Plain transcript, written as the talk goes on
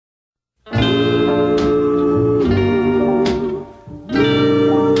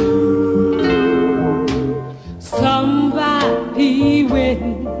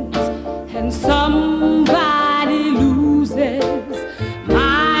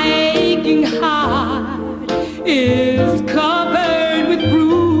aching heart is covered with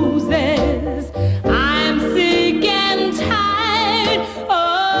bruises. I'm sick and tired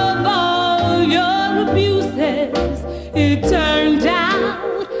of all your abuses. It turned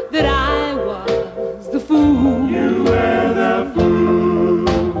out that I was the fool. You were the fool.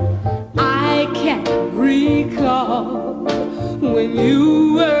 I can't recall when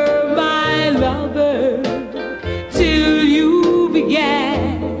you were my lover till you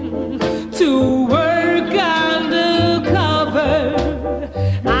began to work undercover.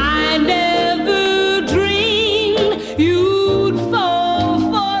 I never dreamed you'd fall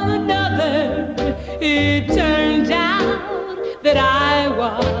for another. It turned out that I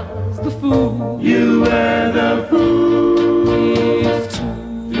was the fool. You